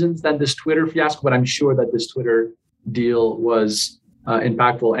other reasons than this Twitter fiasco. But I'm sure that this Twitter deal was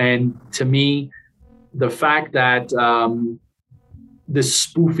impactful. And to me, the fact that this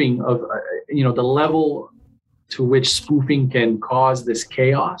spoofing of, the level to which spoofing can cause this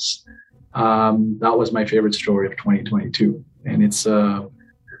chaos, that was my favorite story of 2022. And it's,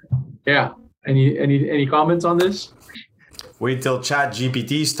 Any comments on this? Wait till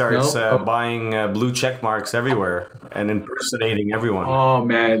ChatGPT starts buying blue check marks everywhere and impersonating everyone. Oh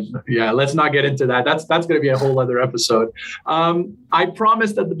man, yeah. Let's not get into that. That's going to be a whole other episode. I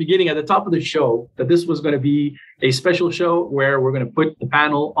promised at the top of the show, that this was going to be a special show where we're going to put the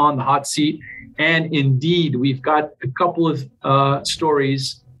panel on the hot seat. And indeed, we've got a couple of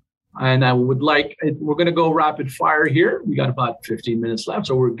stories. And we're going to go rapid fire here. We got about 15 minutes left,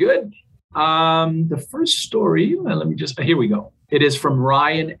 so we're good. The first story, here we go. It is from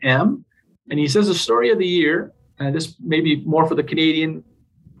Ryan M. And he says, the story of the year, and this may be more for the Canadian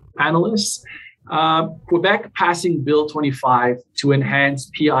panelists, Quebec passing Bill 25 to enhance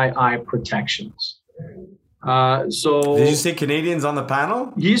PII protections. Did you say Canadians on the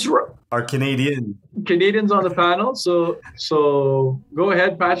panel? He's right. Are Canadians on the panel. So go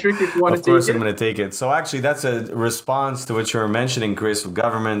ahead, Patrick, if you want to take it. Of course, I'm going to take it. So actually, that's a response to what you were mentioning, Chris, of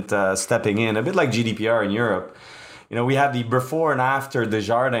government stepping in, a bit like GDPR in Europe. We had the before and after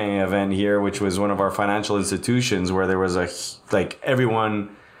Desjardins event here, which was one of our financial institutions, where there was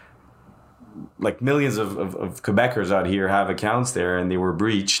everyone, like millions of Quebecers out here have accounts there, and they were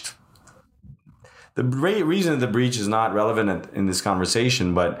breached. The reason the breach is not relevant in this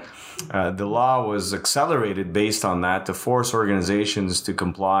conversation, but the law was accelerated based on that to force organizations to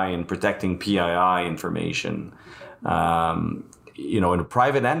comply in protecting PII information, in the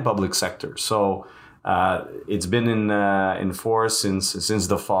private and public sector. So it's been in force since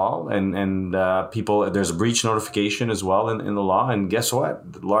the fall, and people, there's a breach notification as well in the law. And guess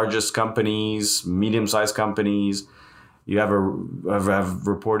what? The largest companies, medium-sized companies, you have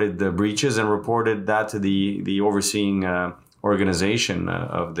reported the breaches and reported that to the overseeing organization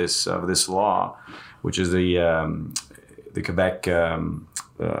of this law, which is the Quebec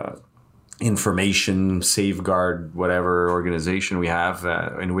Information Safeguard whatever organization we have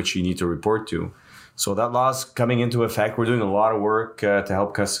in which you need to report to. So that law's coming into effect. We're doing a lot of work to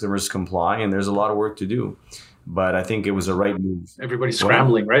help customers comply, and there's a lot of work to do. But I think it was the right move. Everybody's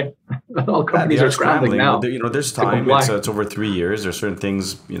scrambling, right? All companies they are scrambling now. There's to time. comply. It's over 3 years. There's certain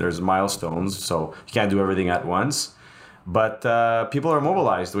things, there's milestones, so you can't do everything at once. But people are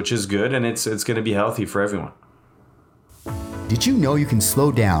mobilized, which is good, and it's going to be healthy for everyone. Did you know you can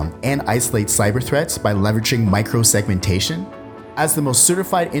slow down and isolate cyber threats by leveraging micro-segmentation? As the most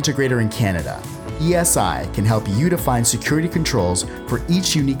certified integrator in Canada, ESI can help you define security controls for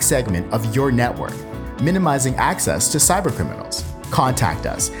each unique segment of your network, minimizing access to cybercriminals. Contact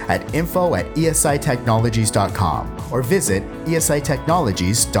us at info@esitechnologies.com or visit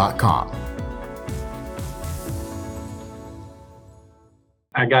esitechnologies.com.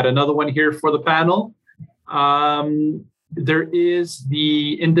 I got another one here for the panel. There is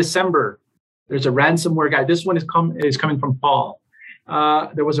in December, there's a ransomware guy. This one is coming from Paul.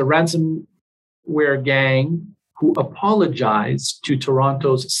 There was a ransomware gang who apologized to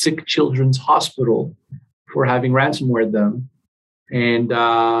Toronto's Sick Children's Hospital for having ransomware them. And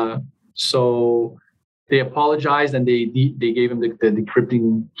so they apologized and they gave him the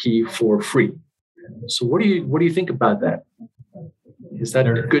decrypting key for free. So what do you think about that? Is that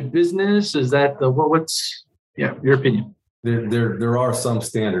good business? Is that your opinion? There are some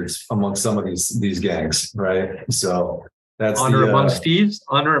standards among some of these gangs, right? So that's honor among thieves.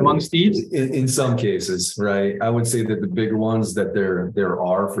 In some cases, right? I would say that the bigger ones that there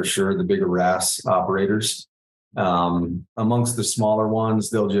are for sure, the bigger RAS operators. Amongst the smaller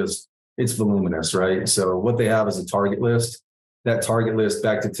ones, it's voluminous, right? So what they have is a target list. That target list,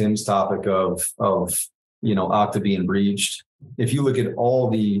 back to Tim's topic of Okta being breached. If you look at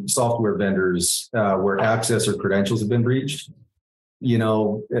all the software vendors where access or credentials have been breached,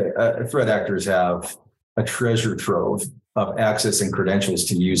 threat actors have a treasure trove of access and credentials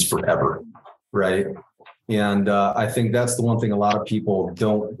to use forever, right? And I think that's the one thing a lot of people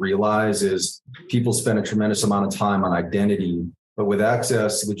don't realize is people spend a tremendous amount of time on identity, but with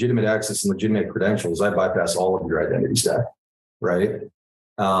legitimate access and legitimate credentials, I bypass all of your identity stack, right?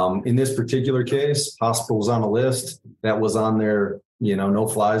 In this particular case, hospital was on a list that was on their,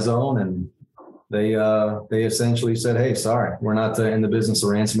 no-fly zone, and they essentially said, "Hey, sorry, we're not in the business of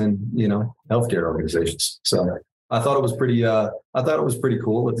ransoming, healthcare organizations." So I thought it was pretty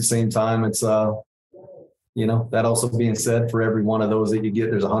cool. At the same time, it's that also being said, for every one of those that you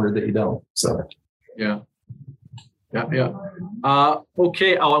get, there's 100 that you don't. So yeah.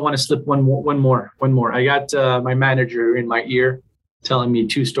 Okay. I want to slip one more. I got my manager in my ear telling me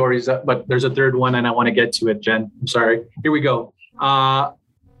 2 stories, but there's a third one and I want to get to it, Jen. I'm sorry. Here we go.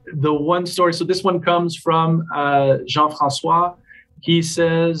 The one story. So this one comes from Jean-François. He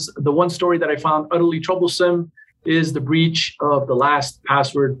says, the one story that I found utterly troublesome is the breach of the last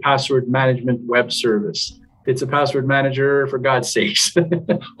password management web service. It's a password manager, for God's sakes.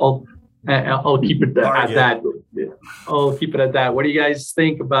 I'll keep it at that. I'll keep it at that. What do you guys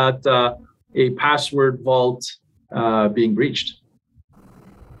think about a password vault being breached?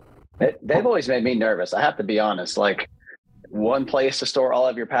 They've always made me nervous. I have to be honest. Like, one place to store all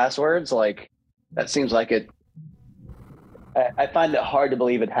of your passwords, like, that seems like it. I find it hard to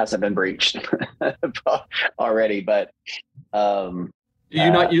believe it hasn't been breached already. But do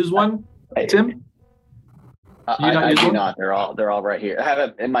you not use one, Tim? I do not. They're all right here. I have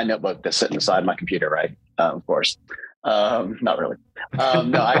it in my notebook that's sitting beside my computer, right? Of course. Not really.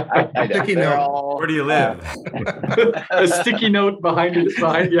 No, I sticky note. Where do you live? A sticky note behind it.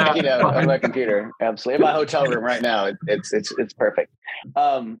 On my computer. Absolutely. In my hotel room right now. It's perfect.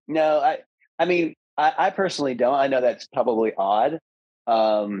 No, I mean, I personally don't. I know that's probably odd.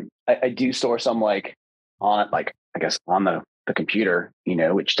 I do store some on the computer,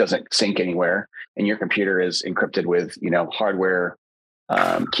 which doesn't sync anywhere, and your computer is encrypted with, hardware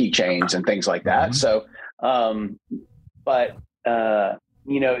keychains and things like that. So, but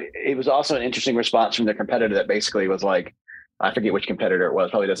it was also an interesting response from the competitor that basically was like, I forget which competitor it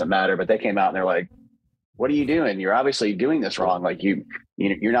was, probably doesn't matter, but they came out and they're like, "What are you doing? You're obviously doing this wrong. Like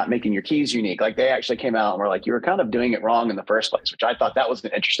you're not making your keys unique." Like, they actually came out and were like, "You were kind of doing it wrong in the first place," which I thought that was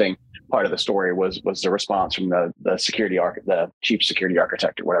an interesting part of the story was the response from the chief security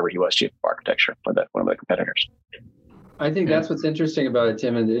architect, or whatever he was, chief of architecture for one of the competitors. I think that's what's interesting about it,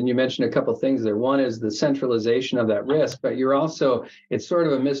 Tim. And you mentioned a couple of things there. One is the centralization of that risk, but it's sort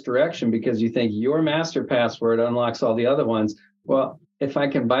of a misdirection because you think your master password unlocks all the other ones. Well, if I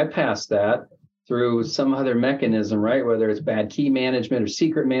can bypass that through some other mechanism, right, whether it's bad key management or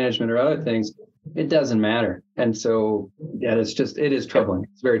secret management or other things, it doesn't matter. And so, it is troubling.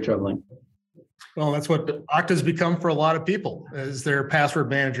 It's very troubling. Well, that's what Okta's become for a lot of people, is their password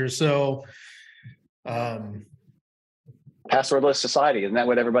manager. So, passwordless society, isn't that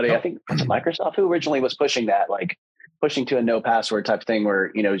what everybody? I think was it Microsoft who originally was pushing that. Like, pushing to a no password type thing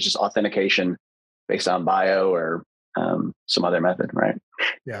where, it's just authentication based on bio or some other method, right?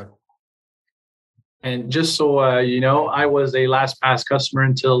 Yeah. And just so I was a LastPass customer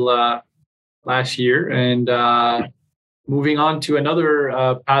until last year, and moving on to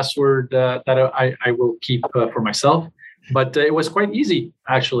another password that I will keep for myself. But it was quite easy,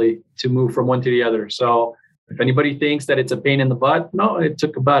 actually, to move from one to the other. So if anybody thinks that it's a pain in the butt, no, it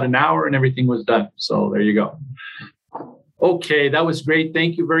took about an hour and everything was done. So there you go. Okay, that was great.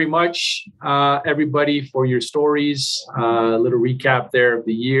 Thank you very much, everybody, for your stories. A little recap there of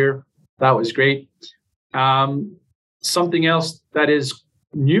the year. That was great. Something else that is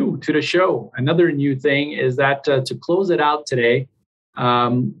new to the show, another new thing is that to close it out today,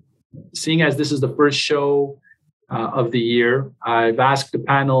 seeing as this is the first show of the year, I've asked the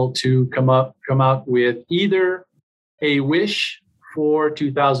panel to come out with either a wish for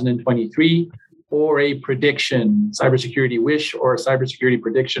 2023 or a prediction, cybersecurity wish or a cybersecurity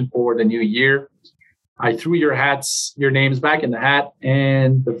prediction for the new year. I threw your names back in the hat,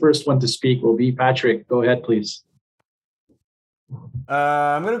 and the first one to speak will be Patrick. Go ahead, please.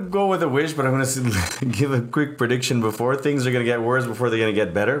 I'm going to go with a wish, but I'm going to give a quick prediction before. Things are going to get worse before they're going to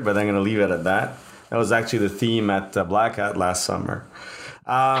get better, but I'm going to leave it at that. That was actually the theme at Black Hat last summer.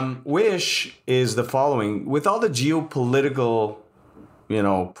 Wish is the following. With all the geopolitical,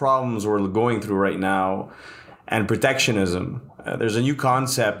 problems we're going through right now and protectionism, there's a new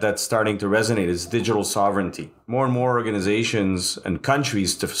concept that's starting to resonate. It's digital sovereignty. More and more organizations and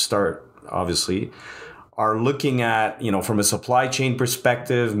countries, to start, obviously, are looking at, from a supply chain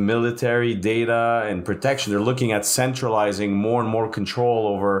perspective, military data and protection. They're looking at centralizing more and more control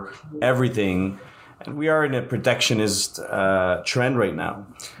over everything. And we are in a protectionist trend right now.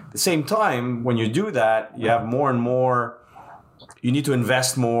 At the same time, when you do that, you have more and more, you need to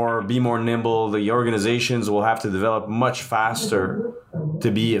invest more, be more nimble. The organizations will have to develop much faster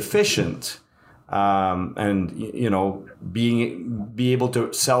to be efficient. And be able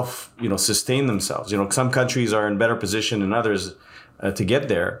to sustain themselves. Some countries are in better position than others to get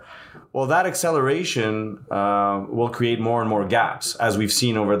there. Well, that acceleration will create more and more gaps, as we've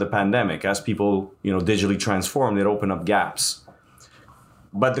seen over the pandemic. As people digitally transform, it open up gaps.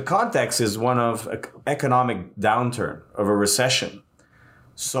 But the context is one of economic downturn, of a recession.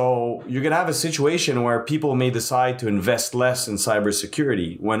 So you're going to have a situation where people may decide to invest less in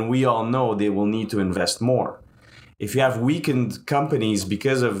cybersecurity when we all know they will need to invest more. If you have weakened companies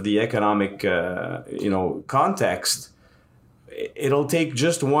because of the economic, context, it'll take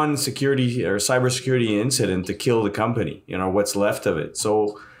just one security or cybersecurity incident to kill the company, what's left of it.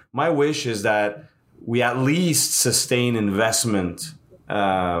 So my wish is that we at least sustain investment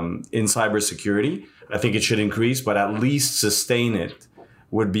in cybersecurity. I think it should increase, but at least sustain it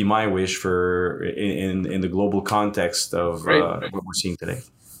would be my wish for in the global context of what we're seeing today.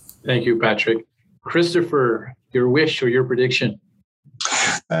 Thank you, Patrick. Christopher, your wish or your prediction?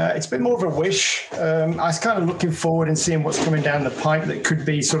 It's been more of a wish. I was kind of looking forward and seeing what's coming down the pipe that could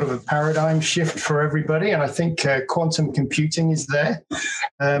be sort of a paradigm shift for everybody. And I think quantum computing is there.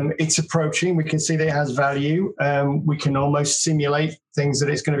 It's approaching. We can see that it has value. We can almost simulate things that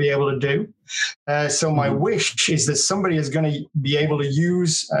it's going to be able to do. So my wish is that somebody is going to be able to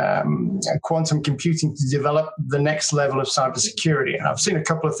use quantum computing to develop the next level of cybersecurity. And I've seen a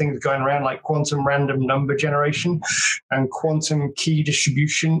couple of things going around, like quantum random number generation and quantum key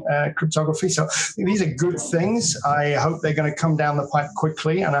distribution cryptography. So these are good things. I hope they're going to come down the pipe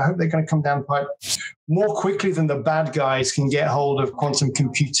quickly, and I hope they're going to come down the pipe more quickly than the bad guys can get hold of quantum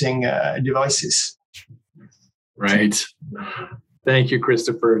computing devices. Right. Thank you,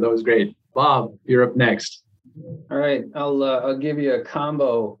 Christopher. That was great. Bob, you're up next. All right. I'll give you a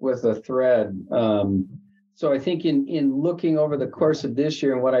combo with a thread. So I think in looking over the course of this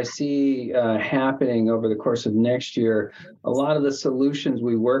year and what I see happening over the course of next year, a lot of the solutions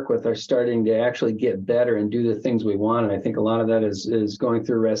we work with are starting to actually get better and do the things we want. And I think a lot of that is going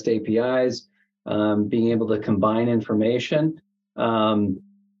through REST APIs, being able to combine information,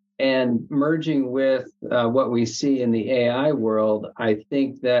 and merging with what we see in the AI world. I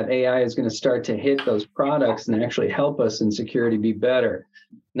think that AI is going to start to hit those products and actually help us in security be better.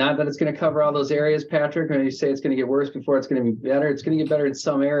 Not that it's going to cover all those areas, Patrick, when you say it's going to get worse before it's going to be better. It's going to get better in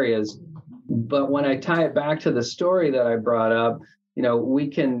some areas. But when I tie it back to the story that I brought up, we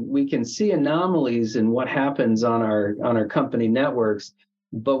can see anomalies in what happens on our company networks.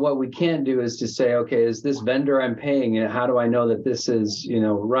 But what we can't do is to say, okay, is this vendor I'm paying, how do I know that this is,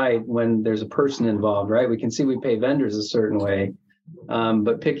 right when there's a person involved, right? We can see we pay vendors a certain way,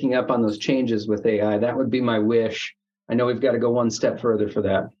 but picking up on those changes with AI, that would be my wish. I know we've got to go one step further for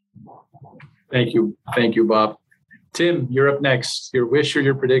that. Thank you. Thank you, Bob. Tim, you're up next. Your wish or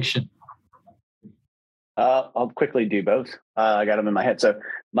your prediction? I'll quickly do both. I got them in my head. So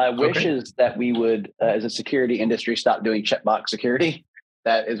my wish is that we would, as a security industry, stop doing checkbox security.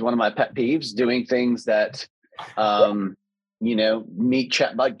 That is one of my pet peeves, doing things that, meet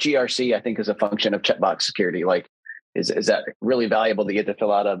check, like GRC, I think is a function of checkbox security. Like, is that really valuable to get to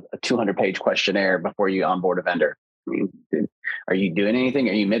fill out a 200-page questionnaire before you onboard a vendor? I mean, are you doing anything?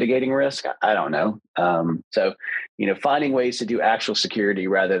 Are you mitigating risk? I don't know. So, finding ways to do actual security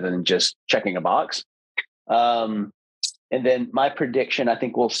rather than just checking a box. And then my prediction, I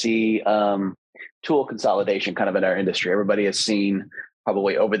think we'll see tool consolidation kind of in our industry. Everybody has seen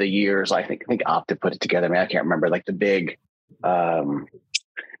probably over the years, I think Okta put it together. I mean, I can't remember, like the big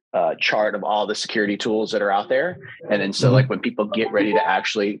chart of all the security tools that are out there. And then so like when people get ready to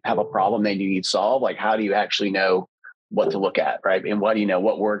actually have a problem they need solved, like how do you actually know what to look at, right? And what do you know,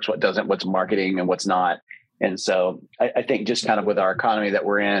 what works, what doesn't, what's marketing and what's not. And so I think just kind of with our economy that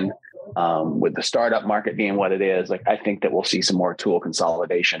we're in, with the startup market being what it is, like I think that we'll see some more tool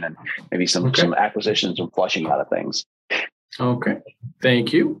consolidation and maybe some acquisitions and flushing out of things. Okay.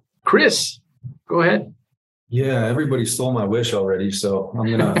 Thank you. Chris, go ahead. Yeah, everybody stole my wish already. So I'm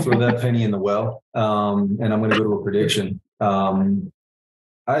going to throw that penny in the well. And I'm going to go to a prediction.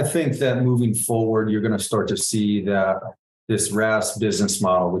 I think that moving forward, you're going to start to see that this RAS business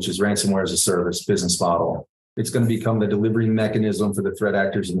model, which is ransomware as a service business model, it's going to become the delivery mechanism for the threat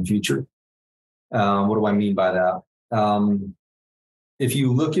actors in the future. What do I mean by that? If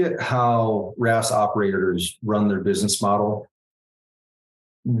you look at how RAS operators run their business model,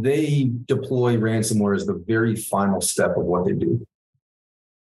 they deploy ransomware as the very final step of what they do.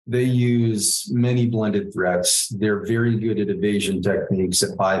 They use many blended threats. They're very good at evasion techniques,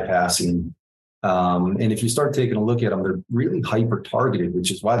 at bypassing. And if you start taking a look at them, they're really hyper-targeted, which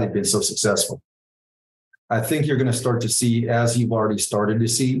is why they've been so successful. I think you're going to start to see, as you've already started to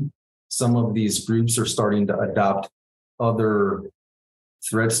see, some of these groups are starting to adopt other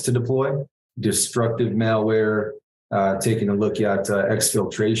threats to deploy, destructive malware, taking a look at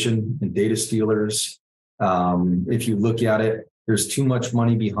exfiltration and data stealers. If you look at it, there's too much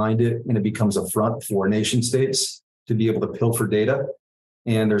money behind it, and it becomes a front for nation states to be able to pilfer data.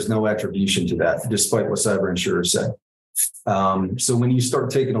 And there's no attribution to that, despite what cyber insurers say. So when you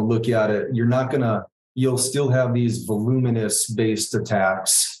start taking a look at it, you'll still have these voluminous based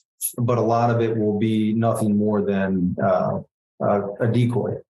attacks, but a lot of it will be nothing more than a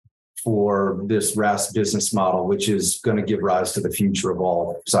decoy for this RAS business model, which is going to give rise to the future of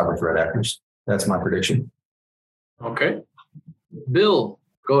all cyber threat actors. That's my prediction. Okay. Bill,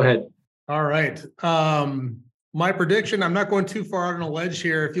 go ahead. All right. My prediction, I'm not going too far out on a ledge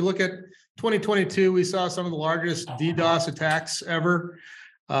here. If you look at 2022, we saw some of the largest DDoS attacks ever.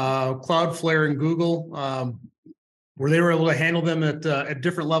 Cloudflare and Google, where they were able to handle them at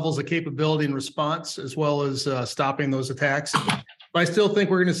different levels of capability and response, as well as stopping those attacks. But I still think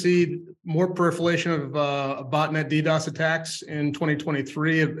we're going to see more proliferation of botnet DDoS attacks in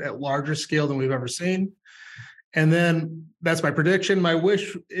 2023 at larger scale than we've ever seen. And then that's my prediction. My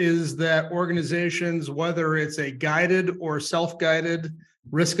wish is that organizations, whether it's a guided or self-guided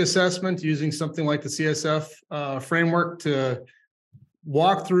risk assessment using something like the CSF framework to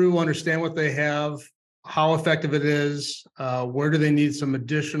walk through, understand what they have, how effective it is, where do they need some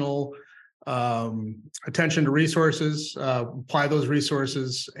additional attention to resources, apply those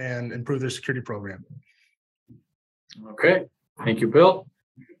resources and improve their security program. Okay. Thank you, Bill.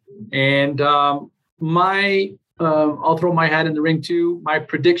 And I'll throw my hat in the ring too. My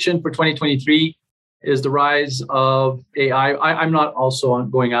prediction for 2023 is the rise of AI. I'm not also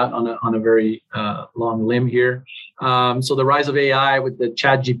going out on a very long limb here. So the rise of AI with the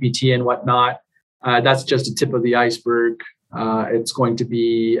ChatGPT and whatnot, that's just the tip of the iceberg. It's going to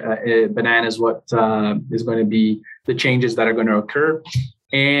be bananas what is going to be the changes that are going to occur.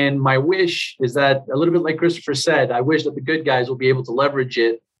 And my wish is that, a little bit like Christopher said, I wish that the good guys will be able to leverage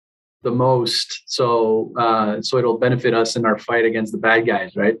it the most, so it'll benefit us in our fight against the bad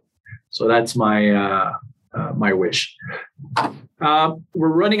guys, right? So that's my my wish. We're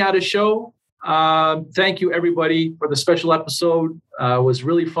running out of show. Thank you everybody for the special episode. It was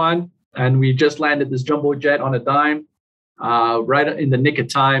really fun, and we just landed this jumbo jet on a dime, right in the nick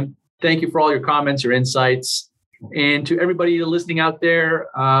of time. Thank you for all your comments, your insights, and to everybody listening out there.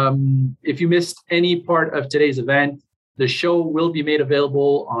 If you missed any part of today's event, the show will be made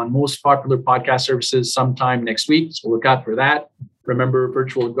available on most popular podcast services sometime next week. So look out for that. Remember,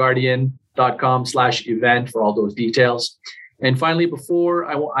 virtualguardian.com/event for all those details. And finally, before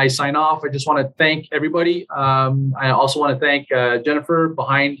I sign off, I just want to thank everybody. I also want to thank Jennifer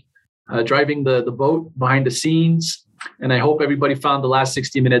behind driving the boat behind the scenes. And I hope everybody found the last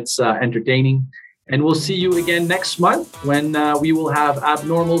 60 minutes entertaining. And we'll see you again next month when we will have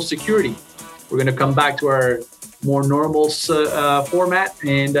Abnormal Security. We're going to come back to our more normal format,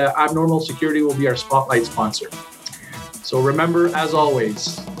 and Abnormal Security will be our spotlight sponsor. So remember, as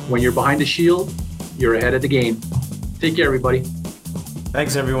always, when you're behind the shield, you're ahead of the game. Take care, everybody.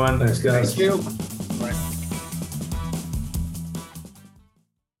 Thanks, everyone. Thanks, guys. Thank you.